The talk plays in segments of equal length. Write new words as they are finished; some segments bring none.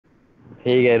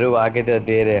ठीक है रुक आके तो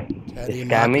दे रहे तेरी माँ के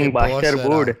scamming boss bastard era.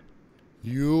 bud.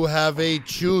 You have a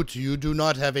chute. You do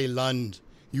not have a lund.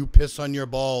 You piss on your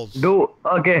balls. Do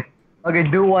okay. Okay,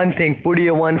 do one thing. Put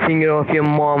your one finger off your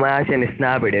mom ass and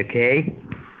snap it, okay?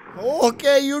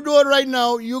 Okay, you do it right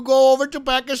now. You go over to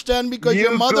Pakistan because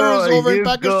your You mother is go, over in you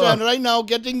Pakistan go. right now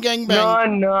getting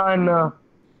gangbanged. No, no, no.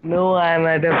 No, I'm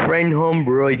at a friend home,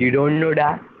 bro. You don't know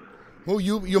that? Oh,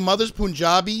 your mother's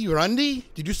Punjabi Randi?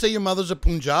 Did you say your mother's a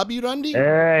Punjabi Randi?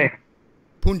 Hey,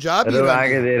 Punjabi रुक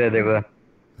आके Randi. दे रहे देखो.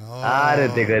 आ रहे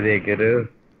Oh, देखो देख रहे.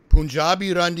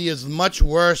 Punjabi Randi is much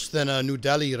worse than a New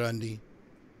Delhi Randi.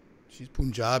 She's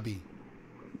Punjabi.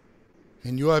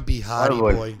 And you are और Bihari,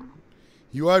 बोल. boy.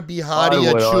 You are और Bihari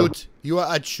बोल और. Achut. You are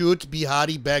Achut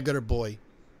Bihari beggar, boy.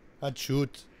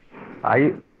 Achut.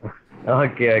 I.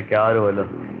 Okay, okay. और बोलो.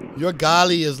 Your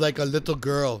gali is like a little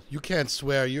girl. You can't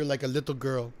swear. You're like a little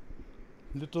girl.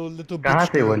 Little कहाँ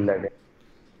bitch से girl. बोल रहे?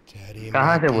 Daddy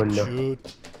कहाँ से Maki बोल रहे?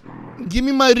 Chut. Give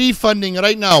me my refunding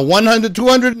right now.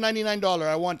 $299.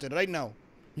 I want it right now.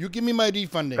 You give me my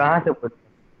refunding. कहाँ से बोल?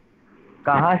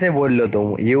 कहाँ से बोल लो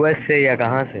तुम? यूएस से या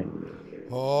कहाँ से?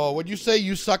 Oh, what'd you say?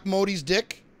 You suck Modi's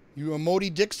dick? You a Modi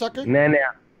dick sucker? नहीं नहीं.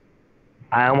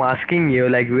 I am asking you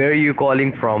like where are you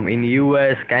calling from? In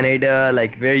US, Canada,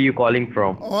 like where are you calling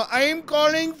from? Oh, I am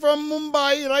calling from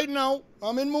Mumbai right now.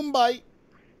 I'm in Mumbai.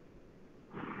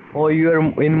 Oh, you are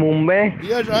in Mumbai?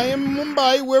 Yes, I am in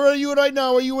Mumbai. Where are you right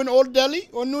now? Are you in Old Delhi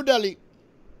or New Delhi?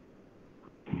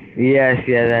 Yes,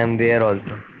 yes, I am there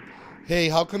also. Hey,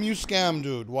 how come you scam,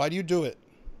 dude? Why do you do it?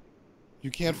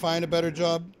 You can't find a better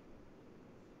job?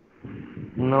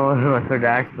 No, no, so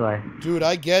that's why. Dude,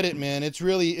 I get it, man. It's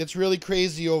really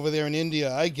crazy over there in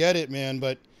India. I get it, man,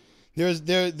 but there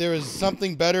is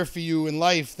something better for you in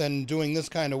life than doing this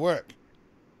kind of work.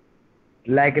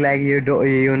 Like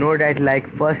you know that like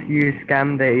first you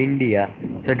scam the India,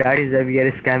 so that is why we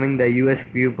are scamming the US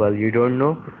people. You don't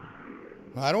know?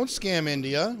 I don't scam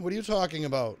India. What are you talking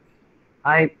about?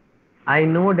 I I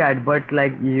know that, but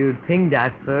like you think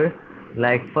that, sir.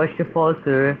 Like first of all,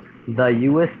 sir, the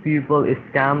US people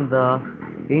scam the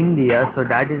India, so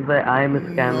that is why I am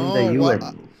scamming the No, US.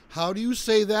 what? How do you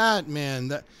say that, man?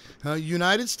 That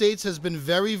United States has been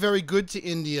very good to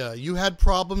India. You had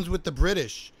problems with the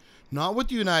British, not with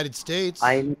the United States.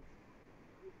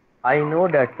 I know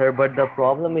that, sir, but the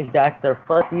problem is that, sir,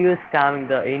 first you scamming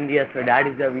the India, so that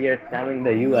is why we are scamming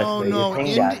the US, No, sir. You no.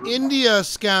 think that? India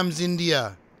scams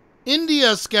India. India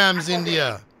scams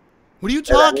India. What are you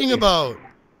talking about?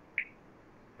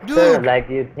 Sir, Dude, like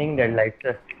you think that, like,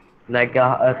 sir, like,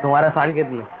 तुम्हारा साल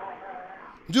कितना?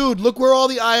 dude, look where all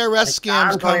the IRS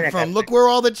scams काम थोड़ी come ना from. करते. Look where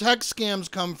all the tech scams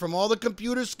come from. All the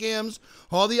computer scams,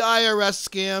 all the IRS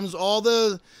scams, all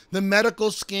the medical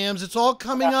scams. It's all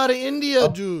coming out of India,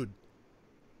 dude.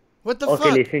 What the Okay,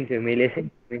 fuck? listen to me, listen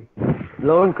to me.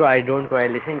 Don't cry, don't cry.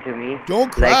 Listen to me.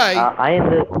 Don't Like, cry. I am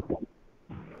the,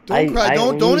 Don't cry. I Don't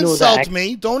only know the insult act.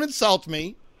 me. Don't insult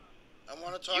me. I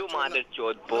want to talk You to mother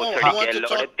चोद No, भोसड़ी I want के to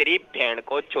लोड़े talk. तेरी बहन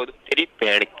को चोद तेरी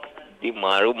बहन की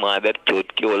मारू मादर चोद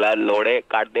की औलाद लोड़े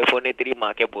काट दे फोने तेरी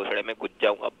माँ के भोसड़े में घुस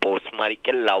जाऊंगा बोस मारी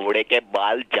के लावड़े के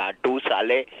बाल जाटू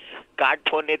साले काट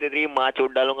फोने तेरी माँ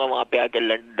चोद डालूंगा वहां पे आके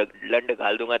लंड लंड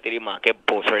घाल दूंगा तेरी माँ के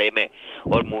भोसड़े में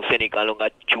और मुंह से निकालूंगा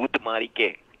चूत मारी के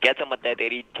क्या समझता है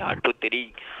तेरी झाटू तेरी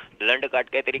लंड काट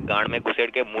के तेरी गांड में घुसेड़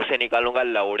के मुंह से निकालूंगा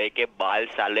लौड़े के बाल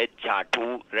साले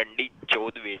झाटू रंडी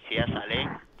चोद वेसिया साले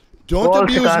Don't कॉल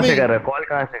से abuse कहाँ से me. कर रहा है? कॉल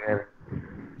कहाँ से कर रहा है?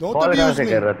 Don't कॉल कहाँ abuse से me.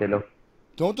 कर रहा थे लोग?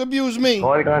 Don't abuse me.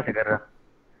 कॉल कहाँ से कर रहा?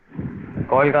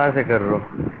 कॉल कहाँ से कर रहा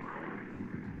हो?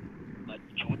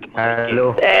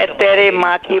 हेलो. तेरी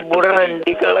माँ की बुरा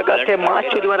रंडी का लगा थे माँ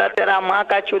चुद वाला तेरा माँ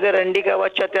का चुद रंडी का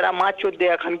बच्चा तेरा माँ चुद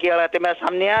दे खन की लगा थे मेरे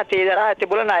सामने आते इधर आते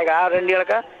बोला ना आएगा रंडी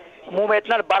लड़का मुंह में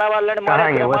इतना बड़ा वाला लड़ मारे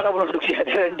तेरा माँ का बुरा दुखी है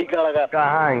रंडी का लगा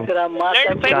कहाँ तेरा माँ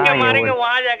का फेंक के मारेंगे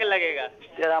वहां जाके लगेगा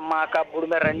तेरा माँ का बुढ़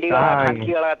में रंडी का खन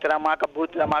की लगा तेरा माँ का बुढ़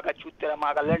तेरा माँ का चुद तेरा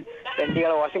माँ का लड़ रंडी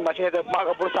का वॉशिंग मशीन है तेरा माँ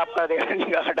का बुढ़ साफ कर देगा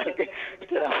रंडी का हटा के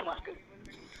तेरा माँ का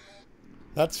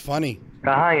That's funny.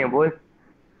 कहाँ है बोल?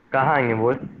 कहाँ है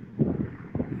बोल?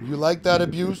 You like that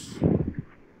abuse?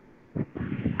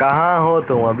 कहाँ हो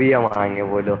तुम? अभी हम आएंगे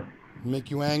बोलो.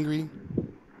 Make you angry?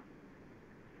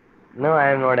 No, I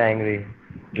am not angry.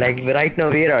 Like right now,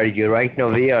 where are you? Right now,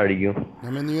 where are you?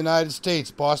 I'm in the United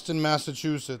States, Boston,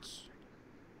 Massachusetts.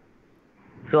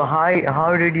 So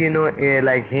how did you know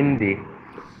like Hindi?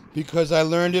 Because I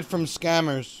learned it from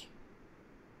scammers.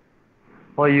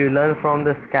 Oh, you learn from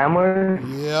the scammers?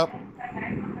 Yep.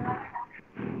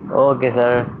 Okay,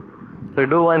 sir. So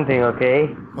do one thing, okay?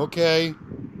 Okay.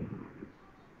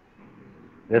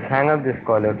 Just hang up this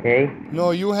call, okay?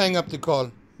 No, you hang up the call.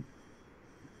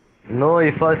 No,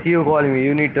 if first you call me,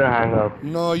 you need to hang up.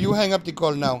 No, you hang up the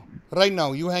call now. Right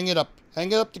now, you hang it up.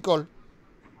 Hang it up the call.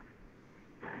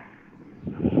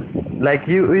 Like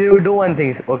you do one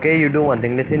thing, okay? You do one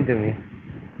thing. Listen to me.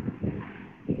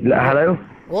 Oh, Hello.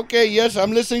 okay, yes,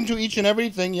 I'm listening to each and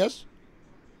everything, yes.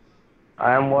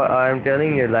 I'm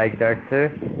telling you like that,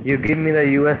 sir. You give me the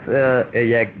US,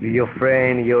 yeah, your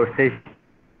friend, your sister.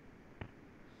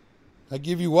 I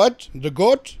give you what? The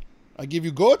goat? I give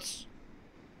you goats?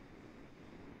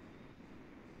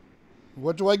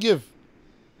 What do I give?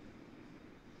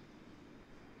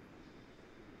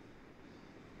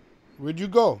 Where'd you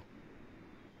go?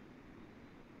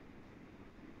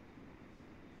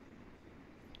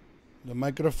 The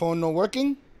microphone not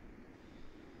working?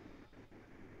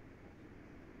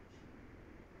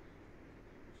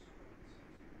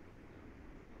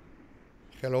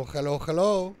 Hello, hello,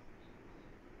 hello.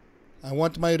 I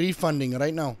want my refunding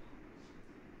right now.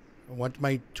 I want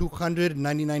my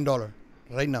 $299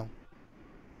 right now.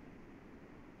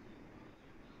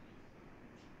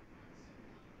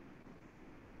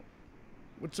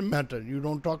 What's the matter? You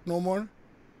don't talk no more?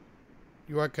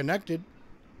 You are connected.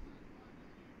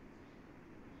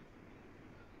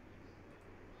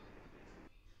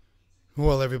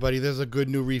 Well, everybody, there's a good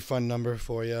new refund number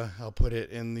for you. I'll put it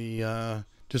in the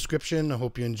description. I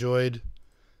hope you enjoyed.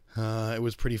 It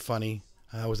was pretty funny.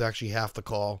 I was actually half the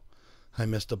call. I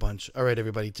missed a bunch. All right,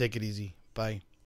 everybody, take it easy. Bye.